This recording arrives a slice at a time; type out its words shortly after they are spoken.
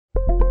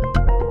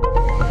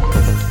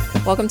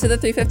Welcome to the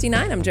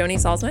 359. I'm Joni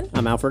Salzman.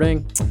 I'm Alfred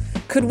Ng.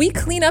 Could we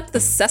clean up the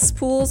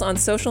cesspools on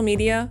social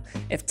media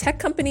if tech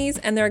companies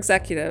and their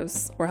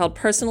executives were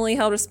personally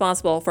held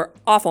responsible for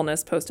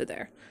awfulness posted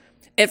there?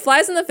 It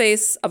flies in the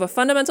face of a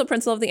fundamental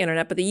principle of the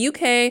internet, but the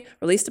UK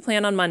released a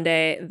plan on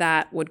Monday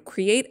that would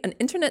create an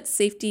internet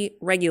safety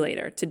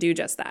regulator to do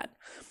just that.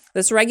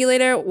 This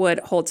regulator would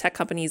hold tech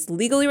companies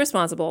legally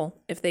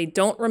responsible if they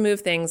don't remove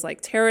things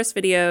like terrorist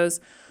videos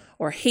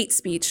or hate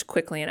speech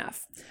quickly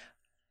enough.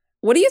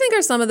 What do you think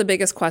are some of the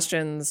biggest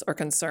questions or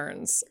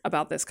concerns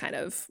about this kind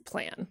of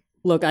plan?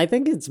 Look, I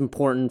think it's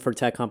important for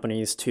tech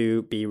companies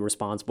to be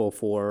responsible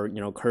for,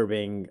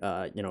 curbing,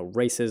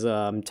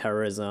 racism,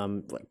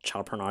 terrorism, like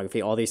child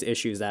pornography, all these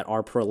issues that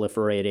are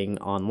proliferating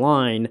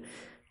online.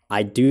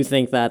 I do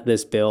think that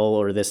this bill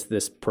or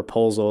this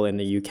proposal in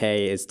the UK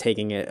is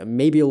taking it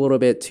maybe a little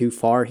bit too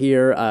far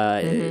here.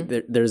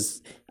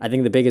 There's, I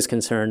think, the biggest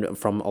concern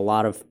from a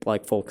lot of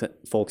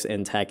folks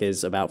in tech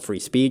is about free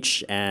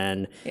speech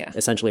and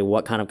essentially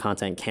what kind of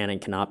content can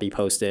and cannot be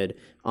posted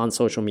on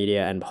social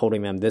media, and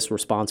holding them this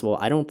responsible,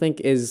 I don't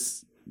think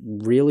is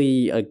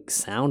really a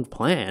sound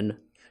plan.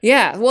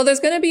 Yeah, well,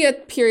 there's going to be a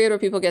period where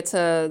people get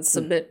to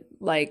submit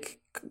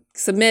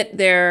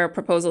their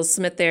proposals,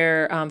 submit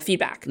their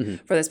feedback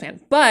for this plan.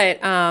 But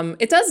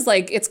it does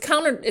it's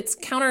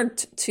counter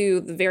to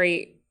the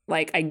very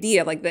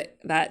idea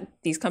that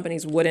these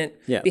companies wouldn't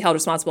be held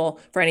responsible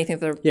for anything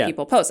that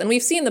people post. And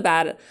we've seen the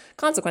bad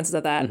consequences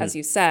of that, as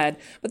you said.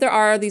 But there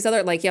are these other,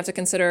 you have to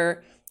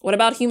consider, what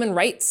about human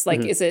rights?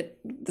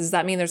 Does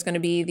that mean there's going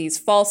to be these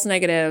false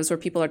negatives where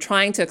people are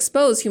trying to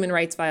expose human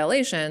rights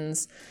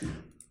violations,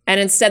 and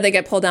instead they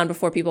get pulled down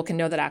before people can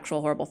know that actual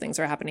horrible things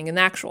are happening in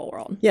the actual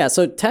world? Yeah,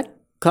 so tech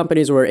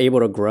companies were able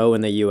to grow in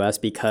the U.S.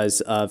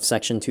 because of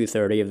Section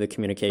 230 of the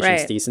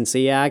Communications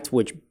Decency Act,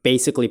 which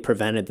basically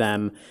prevented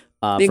them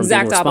from being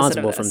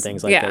responsible from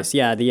things like this.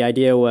 Yeah, the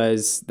idea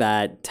was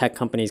that tech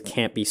companies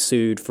can't be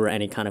sued for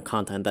any kind of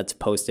content that's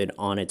posted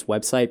on its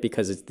website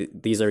because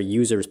these are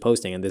users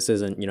posting, and this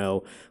isn't,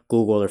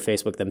 Google or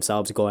Facebook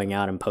themselves going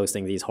out and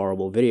posting these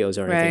horrible videos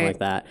or anything like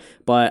that.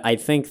 But I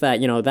think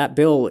that, that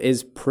bill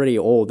is pretty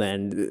old,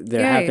 and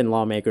there have been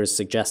lawmakers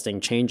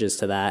suggesting changes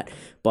to that.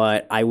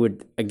 But I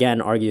would,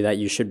 again, argue that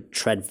you should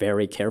tread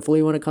very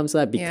carefully when it comes to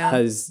that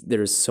because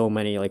there's so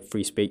many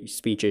free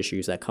speech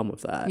issues that come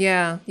with that.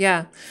 Yeah.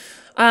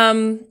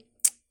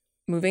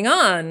 Moving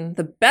on,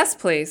 the best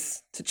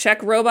place to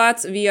check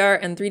robots, VR,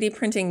 and 3D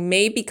printing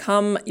may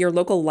become your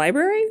local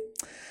library.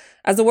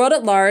 As the world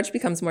at large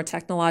becomes more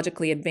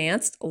technologically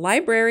advanced,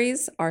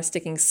 libraries are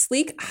sticking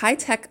sleek,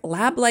 high-tech,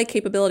 lab-like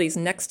capabilities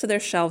next to their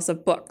shelves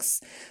of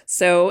books.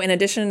 So in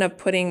addition of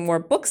putting more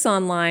books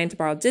online to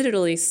borrow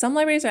digitally, some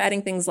libraries are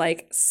adding things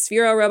like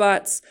Sphero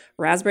robots,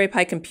 Raspberry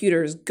Pi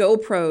computers,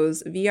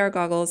 GoPros, VR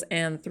goggles,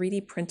 and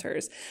 3D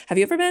printers. Have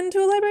you ever been to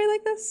a library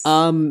like this?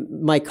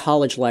 My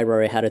college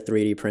library had a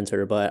 3D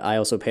printer, but I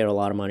also paid a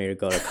lot of money to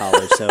go to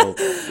college, so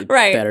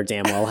better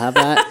damn well have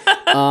that.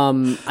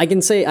 I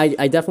can say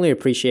I definitely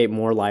appreciate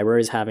more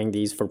libraries having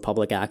these for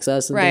public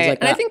access and things like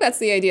that. And I think that's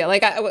the idea.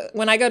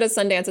 When I go to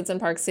Sundance, it's in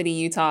Park City,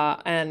 Utah,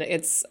 and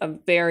it's a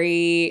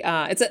very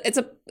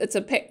it's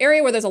a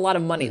area where there's a lot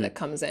of money that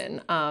comes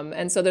in,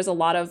 and so there's a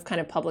lot of kind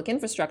of public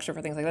infrastructure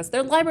for things like this.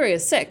 Their library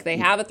is sick. They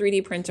have a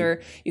 3D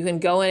printer. You can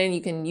go in and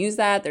you can use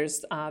that.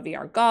 There's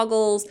VR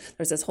goggles.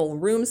 There's this whole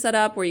room set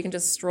up where you can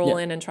just stroll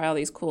in and try all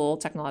these cool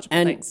technological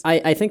things.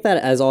 I think that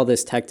as all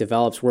this tech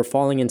develops, we're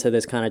falling into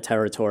this kind of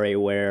territory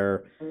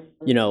where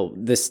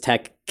this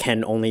tech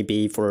can only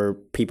be for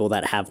people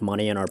that have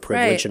money and are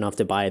privileged enough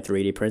to buy a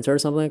 3D printer or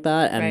something like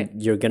that,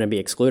 and you're going to be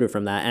excluded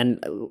from that.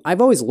 And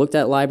I've always looked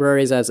at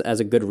libraries as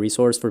a good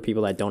resource for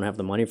people that don't have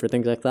the money for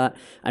things like that.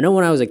 I know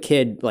when I was a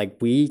kid,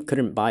 we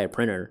couldn't buy a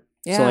printer.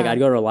 Yeah. So I'd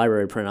go to a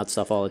library to print out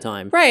stuff all the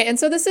time. Right. And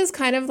so this is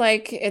kind of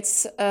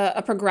it's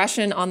a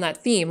progression on that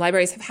theme.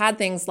 Libraries have had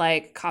things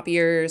like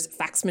copiers,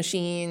 fax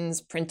machines,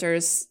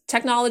 printers,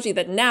 technology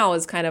that now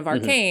is kind of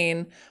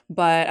arcane,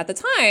 but at the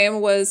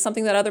time was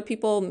something that other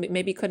people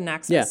maybe couldn't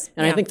access. Yeah.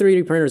 And I think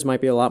 3D printers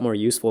might be a lot more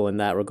useful in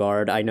that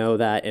regard. I know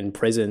that in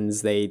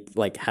prisons, they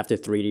have to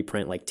 3D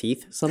print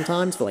teeth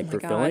sometimes for for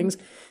fillings.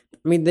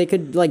 I mean, they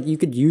could you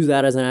could use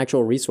that as an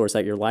actual resource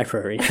at your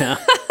library. Yeah.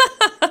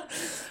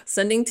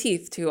 Sending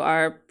teeth to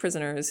our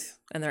prisoners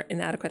and their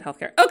inadequate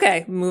healthcare.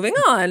 Okay, moving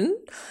on.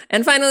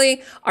 And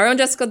finally, our own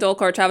Jessica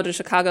Dolcourt traveled to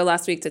Chicago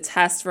last week to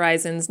test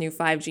Verizon's new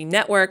 5G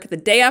network. The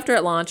day after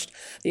it launched,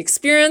 the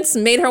experience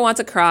made her want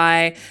to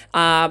cry.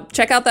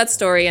 Check out that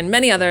story and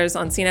many others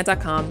on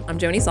CNET.com. I'm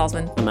Joni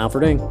Salzman. I'm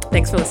Alfred Ng.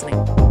 Thanks for listening.